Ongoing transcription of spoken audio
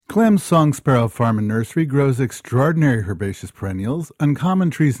Clem's Song Sparrow Farm and Nursery grows extraordinary herbaceous perennials, uncommon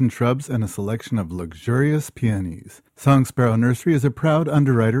trees and shrubs, and a selection of luxurious peonies. Song Sparrow Nursery is a proud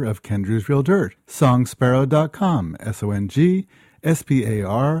underwriter of Ken Drew's Real Dirt. Songsparrow.com,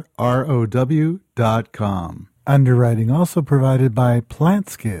 SONGSPARROW.com. Underwriting also provided by Plant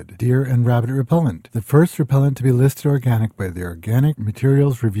Skid, deer and rabbit repellent, the first repellent to be listed organic by the Organic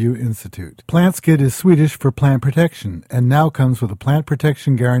Materials Review Institute. Plant Skid is Swedish for plant protection and now comes with a plant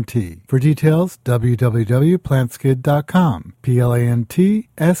protection guarantee. For details, www.plantskid.com.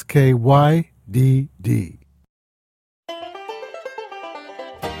 PLANTSKYDD.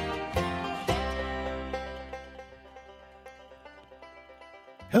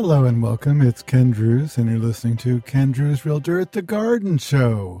 Hello and welcome. It's Ken Drews, and you're listening to Ken Drew's Real Dirt, the garden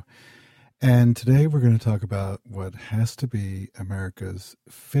show. And today we're going to talk about what has to be America's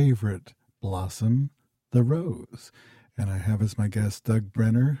favorite blossom, the rose. And I have as my guest Doug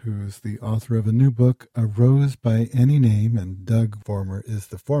Brenner, who's the author of a new book, A Rose by Any Name. And Doug is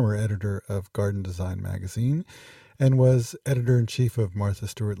the former editor of Garden Design magazine and was editor-in-chief of Martha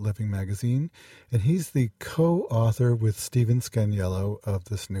Stewart Living magazine. And he's the co-author with Stephen Scaniello of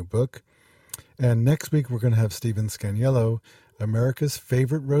this new book. And next week we're going to have Stephen Scaniello, America's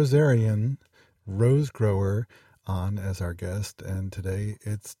favorite rosarian, rose grower, on as our guest. And today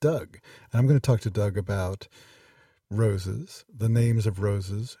it's Doug. And I'm going to talk to Doug about roses, the names of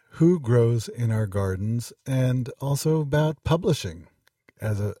roses, who grows in our gardens, and also about publishing.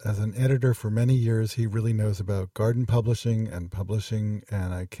 As an editor for many years, he really knows about garden publishing, and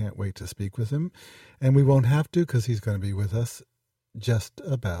I can't wait to speak with him. And we won't have to because he's going to be with us just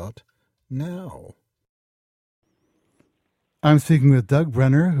about now. I'm speaking with Doug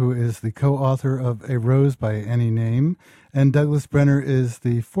Brenner, who is the co-author of A Rose by Any Name, and Douglas Brenner is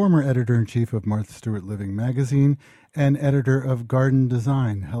the former editor-in-chief of Martha Stewart Living magazine and editor of Garden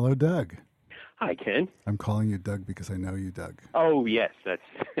Design. Hello, Doug. Hi, Ken. I'm calling you Doug because I know you, Doug. Oh, yes, that's.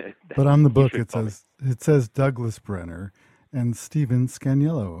 But on the book it says Douglas Brenner and Stephen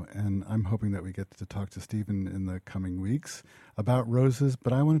Scaniello, and I'm hoping that we get to talk to Stephen in the coming weeks about roses.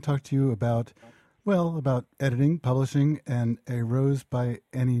 But I want to talk to you about editing, publishing, and A Rose by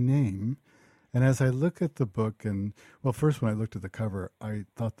Any Name. And as I look at the book, first when I looked at the cover, I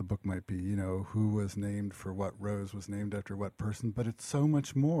thought the book might be, who was named for what rose was named after what person, but it's so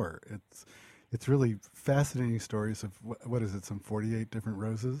much more. It's really fascinating stories of, what is it, some 48 different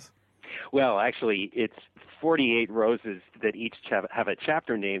roses? Well, actually, it's 48 roses that each have a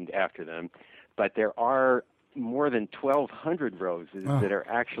chapter named after them, but there are more than 1,200 roses that are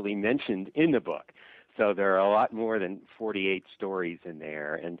actually mentioned in the book. So there are a lot more than 48 stories in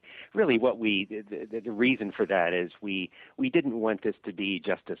there. And really the reason for that is we didn't want this to be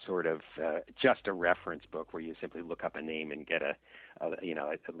just a sort of, just a reference book where you simply look up a name and get a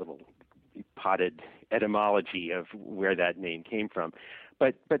little potted etymology of where that name came from,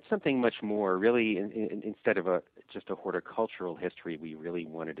 but something much more. Really, instead of just a horticultural history, we really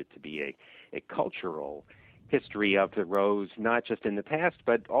wanted it to be a cultural history of the rose, not just in the past,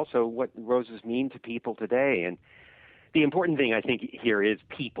 but also what roses mean to people today. And the important thing, I think, here is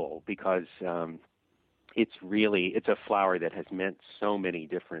people, because it's a flower that has meant so many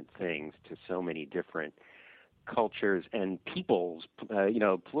different things to so many different cultures and peoples,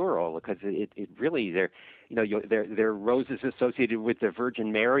 plural, because it really, there are roses associated with the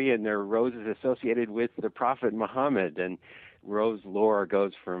Virgin Mary, and there are roses associated with the Prophet Muhammad, and rose lore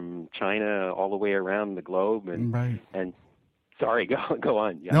goes from China all the way around the globe. And right. And sorry, go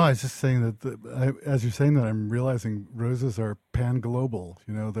on. Yeah. No, I was just saying that as you're saying that, I'm realizing roses are pan-global.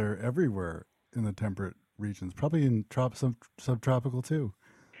 They're everywhere in the temperate regions, probably in subtropical too.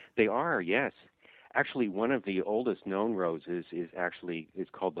 They are, yes. Actually, one of the oldest known roses is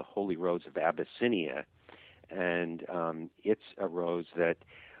called the Holy Rose of Abyssinia, and it's a rose that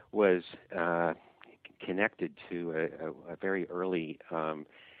was connected to a very early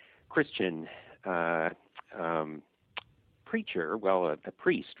Christian preacher, a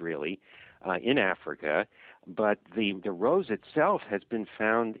priest really, in Africa. But the rose itself has been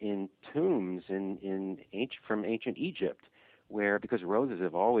found in tombs from ancient Egypt, because roses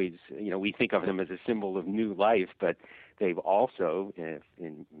have always, we think of them as a symbol of new life, but they've also,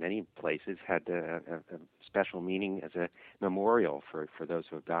 in many places, had a special meaning as a memorial for those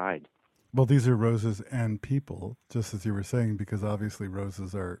who have died. Well, these are roses and people, just as you were saying, because obviously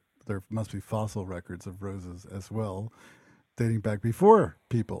there must be fossil records of roses as well, dating back before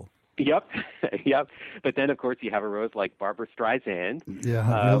people. Yep, yep. But then, of course, you have a rose like Barbara Streisand,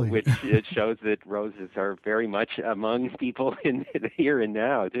 Yeah, really. which it shows that roses are very much among people in the here and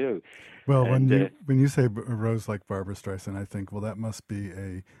now too. Well, And when you say a rose like Barbara Streisand, I think, well, that must be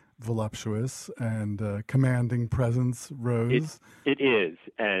a voluptuous and commanding presence it rose. it is,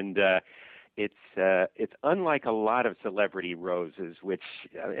 and it's unlike a lot of celebrity roses, which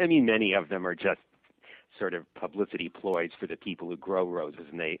I mean, many of them are just sort of publicity ploys for the people who grow roses,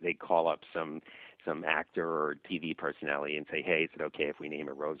 and they call up some actor or TV personality and say, hey, is it okay if we name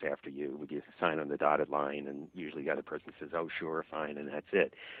a rose after you? Would you sign on the dotted line? And usually the other person says, oh, sure, fine, and that's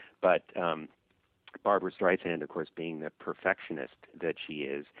it. But Barbara Streisand, of course, being the perfectionist that she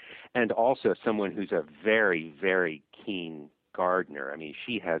is, and also someone who's a very, very keen gardener. I mean,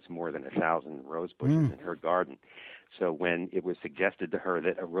 she has more than 1,000 rose bushes in her garden. So when it was suggested to her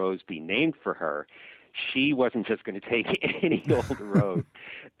that a rose be named for her, she wasn't just going to take any old rose.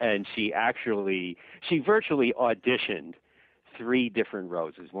 And she virtually auditioned 3 different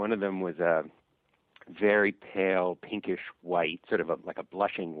roses. One of them was a very pale pinkish white, sort of like a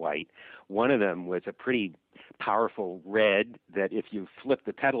blushing white. One of them was a pretty powerful red that if you flip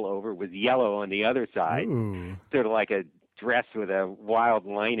the petal over was yellow on the other side, Ooh. sort of like a dress with a wild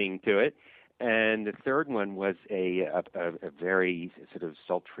lining to it. And the third one was a very sort of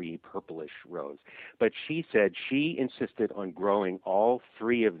sultry purplish rose. But she said she insisted on growing all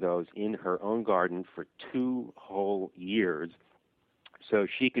 3 of those in her own garden for 2 whole years so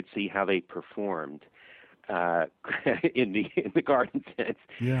she could see how they performed in the garden sense.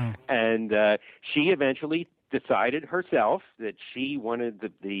 Yeah. And she eventually decided herself that she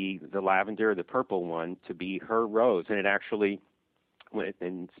wanted the lavender, the purple one, to be her rose. And it actually,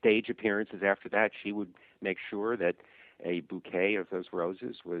 in stage appearances after that, she would make sure that a bouquet of those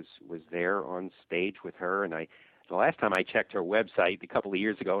roses was there on stage with her. And the last time I checked her website a couple of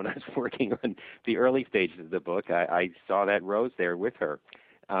years ago when I was working on the early stages of the book, I saw that rose there with her.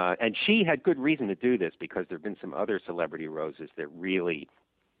 And she had good reason to do this because there have been some other celebrity roses that really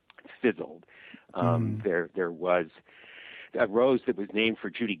fizzled. There was a rose that was named for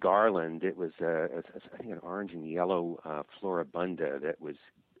Judy Garland. It was I think an orange and yellow Floribunda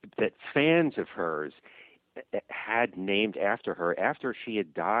that fans of hers had named after her after she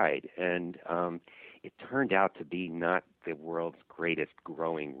had died, and it turned out to be not the world's greatest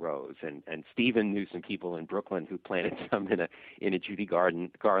growing rose. And Stephen knew some people in Brooklyn who planted some in a Judy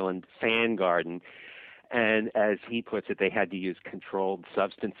Garland fan garden. And as he puts it, they had to use controlled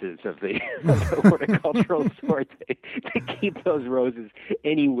substances of the horticultural sort to keep those roses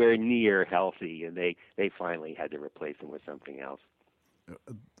anywhere near healthy. And they finally had to replace them with something else.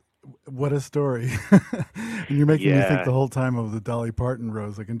 What a story. And you're making me think the whole time of the Dolly Parton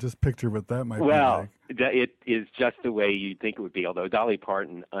rose. I can just picture what that might be like. Well, it is just the way you'd think it would be, although Dolly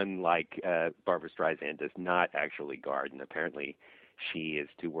Parton, unlike Barbara Streisand, does not actually garden. Apparently, she is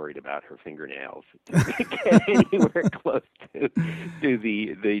too worried about her fingernails to get anywhere close to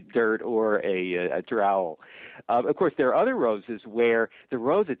the dirt or a trowel. Of course, there are other roses where the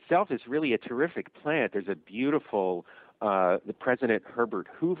rose itself is really a terrific plant. There's a beautiful the President Herbert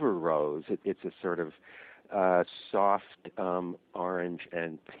Hoover rose. It's a sort of soft orange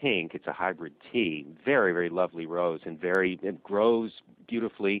and pink. It's a hybrid tea. Very, very lovely rose, and it grows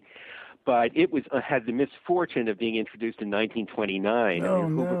beautifully. But it had the misfortune of being introduced in 1929. Oh,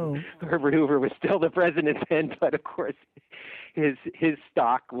 no. Herbert Hoover was still the president then, but of course his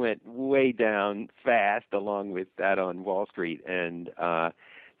stock went way down fast, along with that on Wall Street. And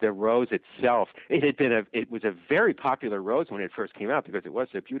the rose itself, it was a very popular rose when it first came out because it was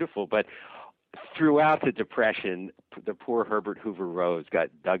so beautiful. But throughout the Depression, the poor Herbert Hoover rose got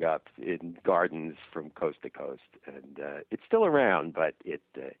dug up in gardens from coast to coast, and it's still around, but it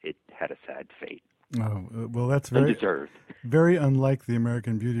had a sad fate. Oh, well, that's undeserved. Very unlike the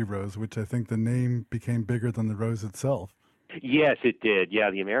American Beauty rose, which I think the name became bigger than the rose itself. Yes, it did.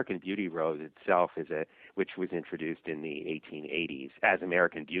 Yeah, the American Beauty rose itself which was introduced in the 1880s as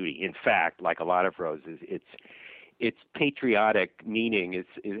American Beauty. In fact, like a lot of roses, its patriotic meaning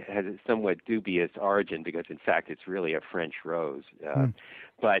has a somewhat dubious origin because, in fact, it's really a French rose.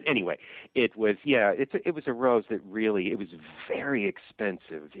 But anyway, it was a rose that it was very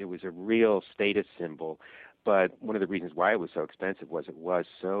expensive. It was a real status symbol. But one of the reasons why it was so expensive was it was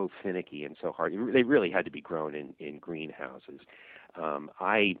so finicky and so hard. They really had to be grown in greenhouses.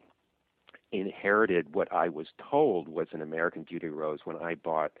 I inherited what I was told was an American Beauty rose when I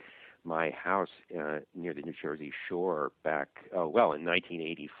bought my house near the New Jersey shore back, in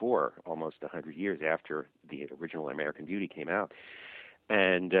 1984, almost 100 years after the original American Beauty came out.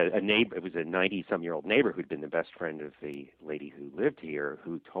 And a neighbor, it was a 90-some-year-old neighbor who'd been the best friend of the lady who lived here,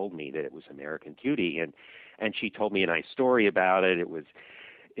 who told me that it was American Beauty, and she told me a nice story about it. It was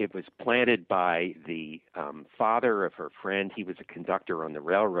planted by the father of her friend. He was a conductor on the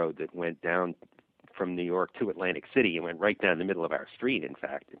railroad that went down from New York to Atlantic City and went right down the middle of our street. In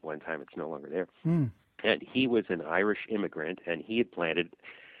fact, at one time it's no longer there. And he was an Irish immigrant, and he had planted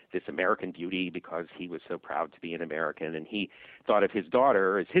this American Beauty because he was so proud to be an American, and he thought of his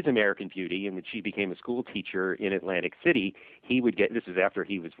daughter as his American Beauty, and when she became a school teacher in Atlantic City, he would get, this is after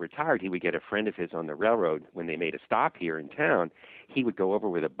he was retired, he would get a friend of his on the railroad when they made a stop here in town. He would go over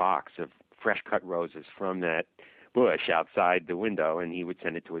with a box of fresh cut roses from that bush outside the window, and he would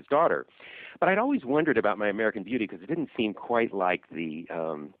send it to his daughter. But I'd always wondered about my American Beauty because it didn't seem quite like the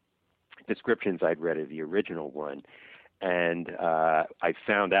descriptions I'd read of the original one. And I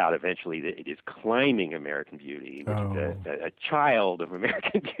found out eventually that it is climbing American Beauty, which is a child of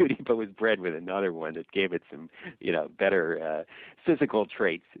American Beauty, but was bred with another one that gave it some, better physical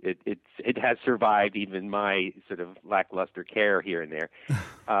traits. It has survived even my sort of lackluster care here and there,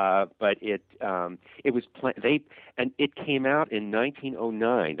 but it was and it came out in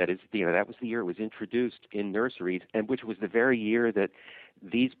 1909. That is, that was the year it was introduced in nurseries, and which was the very year that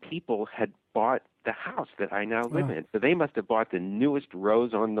these people had bought the house that I now live in. So they must have bought the newest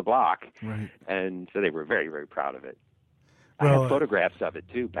rose on the block. Right. And so they were very, very proud of it. Well, I have photographs of it,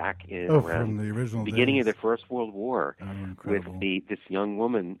 too, back in around from the original beginning days. of the First World War with Incredible. this young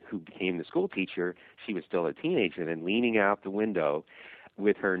woman who became the school teacher. She was still a teenager and leaning out the window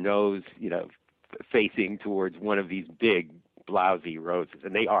with her nose, facing towards one of these big, blousy roses.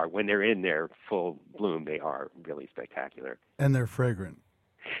 And they are, when they're in their full bloom, they are really spectacular. And they're fragrant.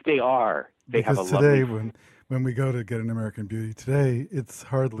 They are. They because have a today, lovely... when we go to get an American Beauty, today it's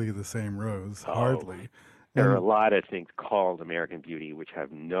hardly the same rose. Hardly. There are a lot of things called American Beauty which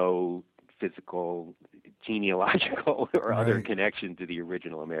have no physical, genealogical, or other connection to the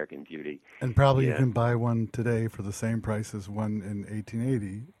original American Beauty. And probably you can buy one today for the same price as one in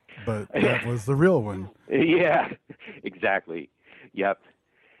 1880, but that was the real one. Yeah, exactly. Yep.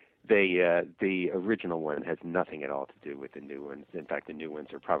 The original one has nothing at all to do with the new ones. In fact, the new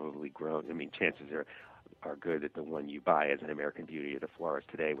ones are probably grown. I mean, chances are good that the one you buy as an American Beauty at a florist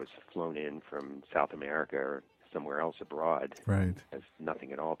today was flown in from South America or somewhere else abroad. Right. It has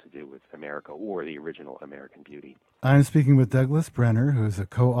nothing at all to do with America or the original American Beauty. I'm speaking with Douglas Brenner, who is a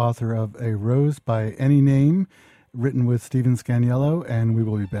co-author of A Rose by Any Name, written with Stephen Scaniello, and we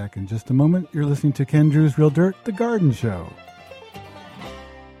will be back in just a moment. You're listening to Ken Drew's Real Dirt, The Garden Show.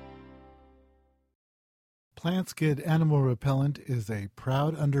 Plant Skid Animal Repellent is a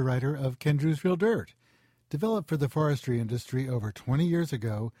proud underwriter of Ken Drew's Real Dirt. Developed for the forestry industry over 20 years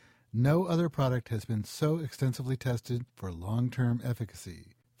ago, no other product has been so extensively tested for long-term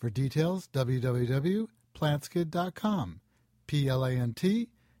efficacy. For details, www.plantskid.com.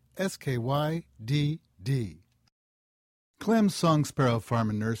 PLANTSKYDD. Clem's Song Sparrow Farm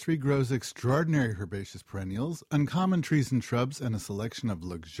and Nursery grows extraordinary herbaceous perennials, uncommon trees and shrubs, and a selection of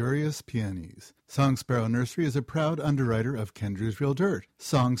luxurious peonies. Song Sparrow Nursery is a proud underwriter of Ken Drew's Real Dirt.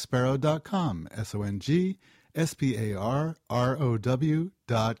 Songsparrow.com.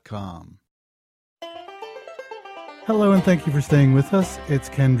 SONGSPARROW.com. Hello, and thank you for staying with us. It's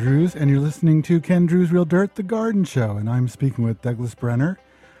Ken Drews, and you're listening to Ken Drew's Real Dirt, The Garden Show, and I'm speaking with Douglas Brenner,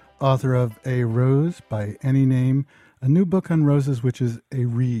 author of A Rose by Any Name, a new book on roses, which is a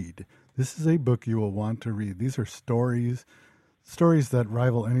read. This is a book you will want to read. These are stories that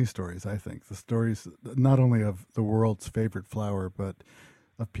rival any stories, I think. The stories not only of the world's favorite flower, but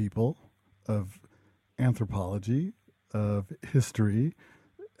of people, of anthropology, of history.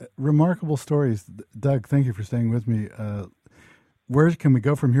 Remarkable stories. Doug, thank you for staying with me. Where can we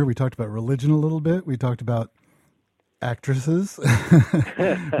go from here? We talked about religion a little bit. We talked about actresses.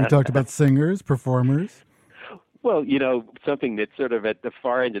 We talked about singers, performers. Well, something that's sort of at the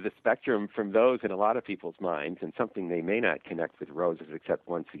far end of the spectrum from those in a lot of people's minds, and something they may not connect with roses except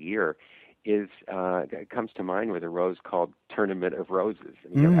once a year, is it comes to mind with a rose called Tournament of Roses. I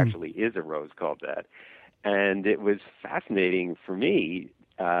mean, there actually is a rose called that. And it was fascinating for me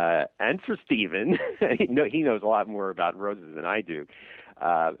and for Stephen. He knows a lot more about roses than I do,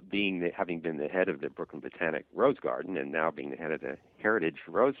 having been the head of the Brooklyn Botanic Rose Garden and now being the head of the Heritage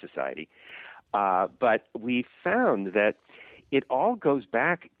Rose Society. But we found that it all goes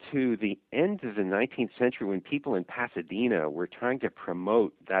back to the end of the 19th century when people in Pasadena were trying to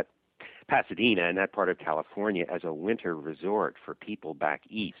promote that Pasadena and that part of California as a winter resort for people back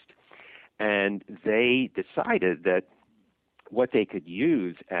east. And they decided that what they could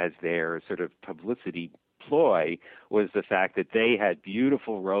use as their sort of publicity ploy was the fact that they had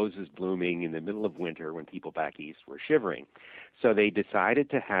beautiful roses blooming in the middle of winter when people back east were shivering. So they decided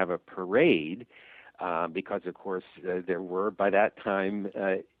to have a parade because, of course, there were, by that time,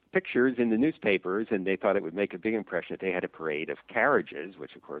 pictures in the newspapers, and they thought it would make a big impression if they had a parade of carriages,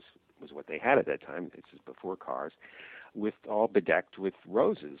 which, of course, was what they had at that time. This is before cars, with all bedecked with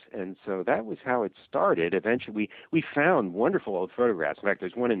roses. And so that was how it started. Eventually, we found wonderful old photographs. In fact,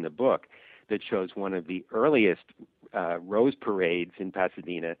 there's one in the book that shows one of the earliest rose parades in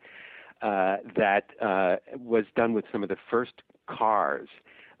Pasadena that was done with some of the first cars,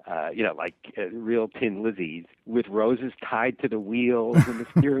 like real Tin Lizzies, with roses tied to the wheels and the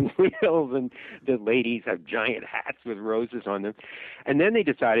steering wheels, and the ladies have giant hats with roses on them. And then they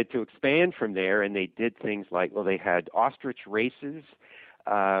decided to expand from there, and they did things like, they had ostrich races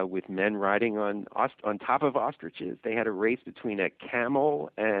with men riding on top of ostriches. They had a race between a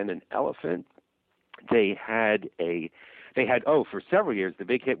camel and an elephant. They had for several years, the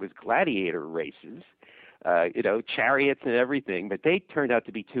big hit was gladiator races, chariots and everything, but they turned out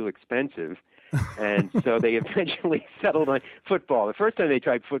to be too expensive. And so they eventually settled on football. The first time they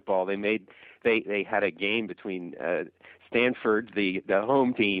tried football, they had a game between Stanford, the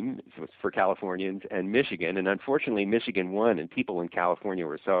home team for Californians, and Michigan. And unfortunately, Michigan won, and people in California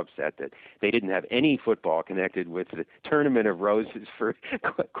were so upset that they didn't have any football connected with the Tournament of Roses for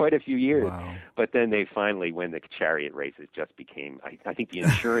quite a few years. Wow. But then they finally, when the chariot races just became, I think the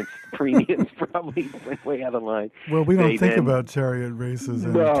insurance premiums probably went way out of line. Well, we don't think about chariot races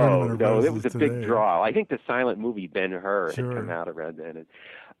and Tournament of Roses it was a today. big draw. I think the silent movie Ben-Hur had come out around then.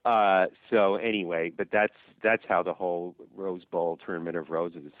 So anyway, but that's how the whole Rose Bowl Tournament of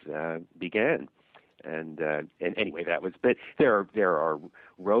Roses began, and anyway, that was. But there are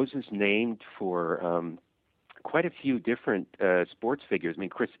roses named for quite a few different sports figures. I mean,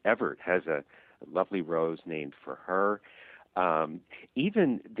 Chris Evert has a lovely rose named for her.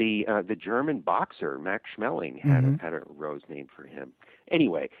 Even the German boxer Max Schmeling had a rose named for him.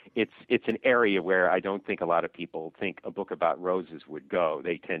 Anyway, it's an area where I don't think a lot of people think a book about roses would go.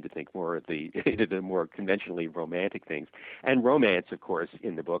 They tend to think more of the more conventionally romantic things. And romance, of course,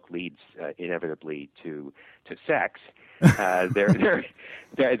 in the book leads inevitably to sex. There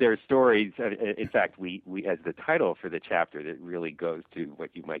are stories. In fact, we as the title for the chapter that really goes to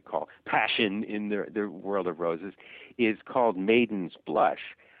what you might call passion in the world of roses is called Maiden's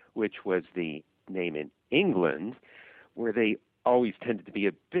Blush, which was the name in England, where they always tended to be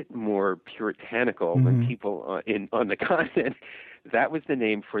a bit more puritanical than people on the continent. That was the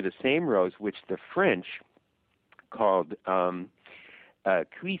name for the same rose which the French called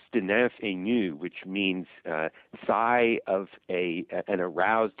cuisse de nymphe émue, which means thigh of an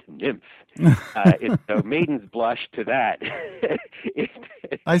aroused nymph. It's a maiden's blush to that.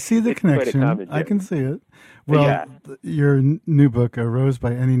 I see the connection. I can see it. Well, your new book, A Rose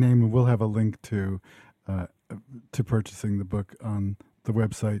by Any Name, and we'll have a link to purchasing the book on the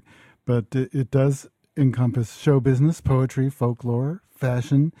website. But it does encompass show business, poetry, folklore,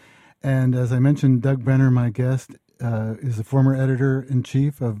 fashion. And as I mentioned, Doug Brenner, my guest, is a former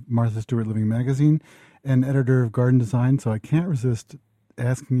editor-in-chief of Martha Stewart Living Magazine and editor of Garden Design. So I can't resist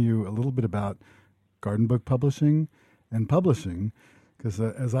asking you a little bit about garden book publishing and publishing, because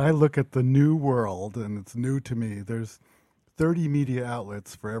as I look at the new world, and it's new to me, there's 30 media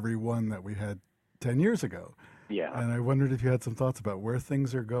outlets for every one that we had 10 years ago. Yeah. And I wondered if you had some thoughts about where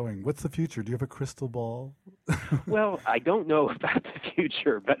things are going. What's the future? Do you have a crystal ball? Well, I don't know about the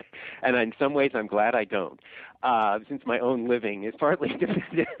future, and in some ways I'm glad I don't, since my own living is partly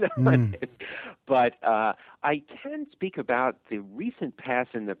dependent on it. But I can speak about the recent past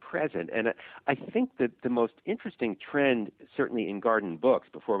and the present, and I think that the most interesting trend, certainly in garden books,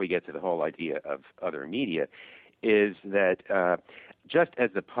 before we get to the whole idea of other media, is that just as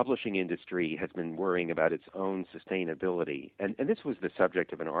the publishing industry has been worrying about its own sustainability, and this was the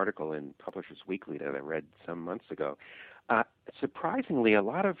subject of an article in Publishers Weekly that I read some months ago, surprisingly, a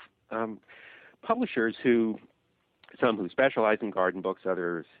lot of publishers some who specialize in garden books,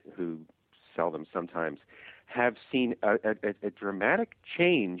 others who sell them sometimes, have seen a dramatic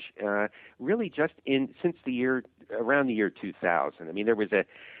change, really just since around the year 2000. I mean, there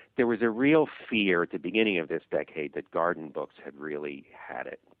was a real fear at the beginning of this decade that garden books had really had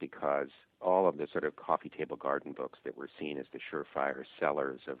it, because all of the sort of coffee table garden books that were seen as the surefire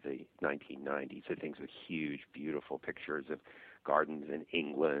sellers of the 1990s, the things with huge, beautiful pictures of gardens in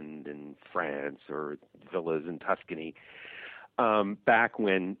England and France or villas in Tuscany, back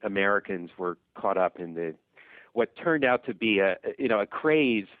when Americans were caught up in what turned out to be a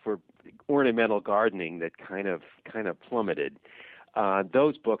craze for ornamental gardening that kind of plummeted.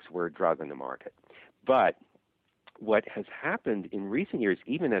 Those books were a drug on the market. But what has happened in recent years,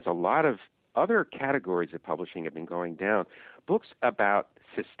 even as a lot of other categories of publishing have been going down, books about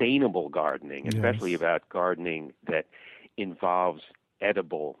sustainable gardening, especially about gardening that involves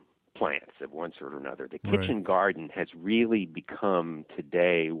edible plants of one sort or another. The kitchen garden has really become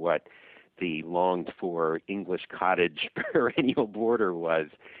today what the longed-for English cottage perennial border was,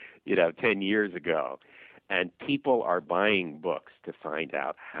 10 years ago. And people are buying books to find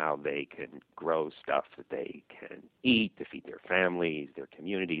out how they can grow stuff that they can eat, to feed their families, their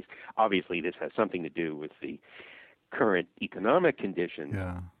communities. Obviously, this has something to do with the current economic conditions,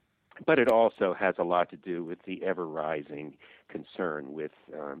 but it also has a lot to do with the ever-rising concern with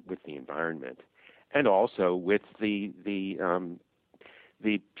the environment, and also with the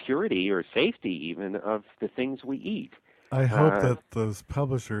purity or safety even of the things we eat. I hope that those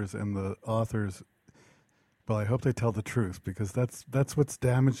publishers and the authors, well, I hope they tell the truth, because that's what's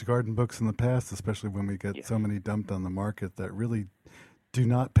damaged garden books in the past, especially when we get so many dumped on the market that really do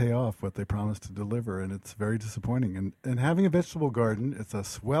not pay off what they promise to deliver, and it's very disappointing. And having a vegetable garden, it's a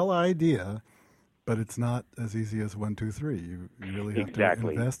swell idea, but it's not as easy as 1, 2, 3. You really have to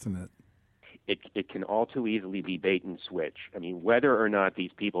invest in it. It can all too easily be bait and switch. I mean, whether or not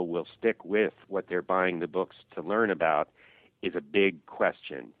these people will stick with what they're buying the books to learn about is a big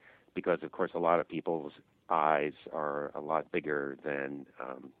question, because, of course, a lot of people's eyes are a lot bigger than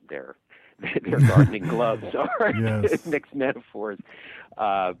their gardening gloves are. Mixed metaphors.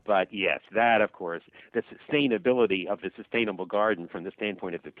 But yes, that, of course, the sustainability of the sustainable garden from the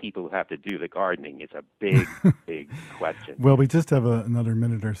standpoint of the people who have to do the gardening is a big, big question. Well, we just have another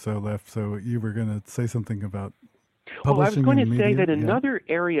minute or so left, so you were going to say something about publishing. Well, I was going to say that another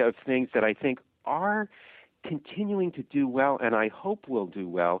area of things that I think are continuing to do well, and I hope will do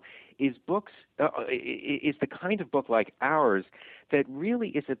well, is books, is the kind of book like ours that really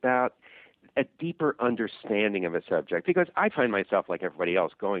is about a deeper understanding of a subject. Because I find myself, like everybody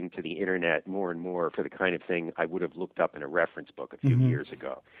else, going to the internet more and more for the kind of thing I would have looked up in a reference book a few years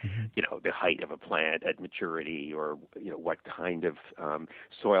ago. The height of a plant at maturity, or what kind of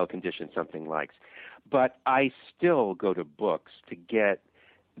soil conditions something likes. But I still go to books to get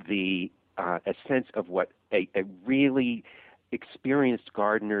a sense of what a really experienced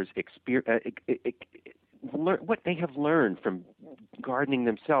gardeners what they have learned from gardening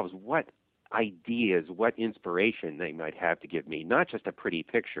themselves, what ideas, what inspiration they might have to give me. Not just a pretty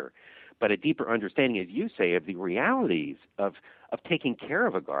picture, but a deeper understanding, as you say, of the realities of taking care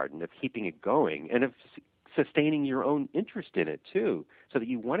of a garden, of keeping it going, and of sustaining your own interest in it too, so that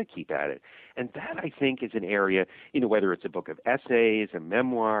you want to keep at it. And that, I think, is an area, whether it's a book of essays, a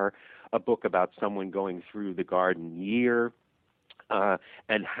memoir, a book about someone going through the garden year,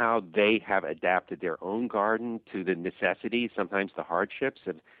 and how they have adapted their own garden to the necessities, sometimes the hardships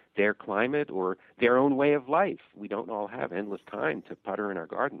of their climate or their own way of life. We don't all have endless time to putter in our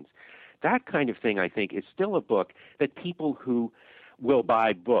gardens. That kind of thing, I think, is still a book that people who will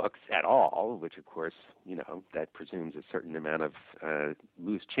buy books at all, which, of course, that presumes a certain amount of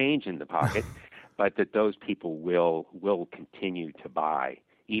loose change in the pocket, but that those people will continue to buy,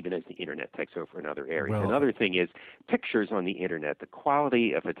 even as the internet takes over in other areas. Another thing is pictures on the internet. The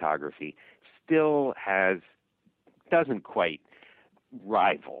quality of photography still doesn't quite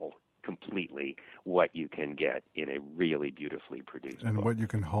rival completely what you can get in a really beautifully produced book. What you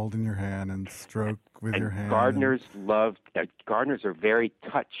can hold in your hand and stroke with your hand. Gardeners are very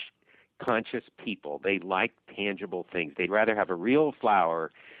touch-conscious people. They like tangible things. They'd rather have a real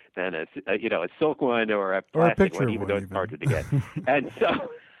flower than a silk one or a plastic one, even though it's harder to get. And so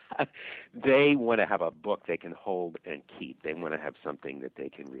they want to have a book they can hold and keep. They want to have something that they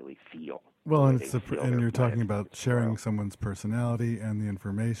can really feel. Well, and you're talking about sharing someone's personality and the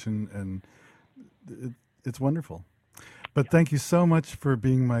information, and it's wonderful. But thank you so much for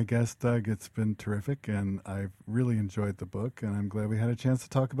being my guest, Doug. It's been terrific, and I've really enjoyed the book, and I'm glad we had a chance to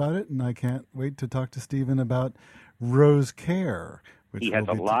talk about it, and I can't wait to talk to Stephen about Rose Care. He has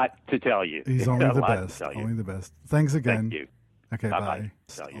a lot to tell you. He's only the best. Only the best. Thanks again. Thank you. Okay, bye.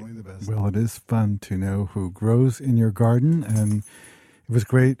 Only the best. Well, it is fun to know who grows in your garden, and it was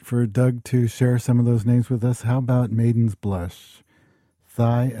great for Doug to share some of those names with us. How about Maiden's Blush,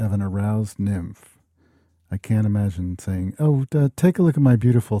 Thigh of an Aroused Nymph? I can't imagine saying, take a look at my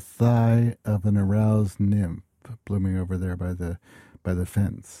beautiful thigh of an aroused nymph blooming over there by the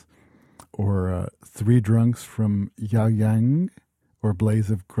fence. Or Three Drunks from Yaoyang, or Blaze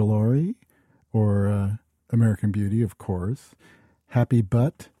of Glory, or American Beauty, of course. Happy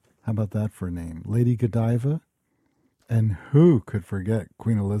Butt, how about that for a name? Lady Godiva, and who could forget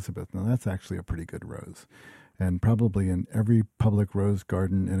Queen Elizabeth? Now that's actually a pretty good rose, and probably in every public rose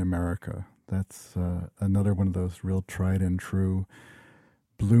garden in America That's another one of those real tried and true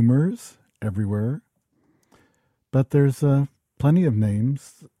bloomers everywhere. But there's plenty of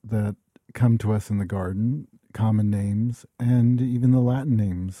names that come to us in the garden, common names, and even the Latin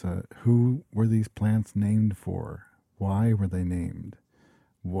names. Who were these plants named for? Why were they named?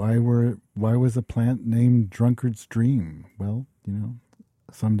 Why was a plant named Drunkard's Dream? Well,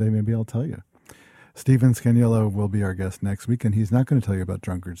 someday maybe I'll tell you. Stephen Scaniello will be our guest next week, and he's not going to tell you about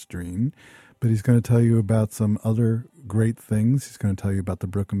Drunkard's Dream, but he's going to tell you about some other great things. He's going to tell you about the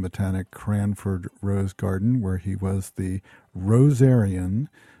Brooklyn Botanic Cranford Rose Garden, where he was the rosarian,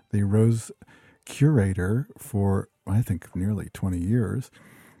 the rose curator for, I think, nearly 20 years,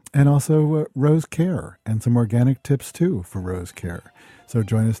 and also rose care and some organic tips, too, for rose care. So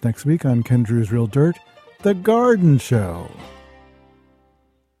join us next week on Ken Drew's Real Dirt, The Garden Show.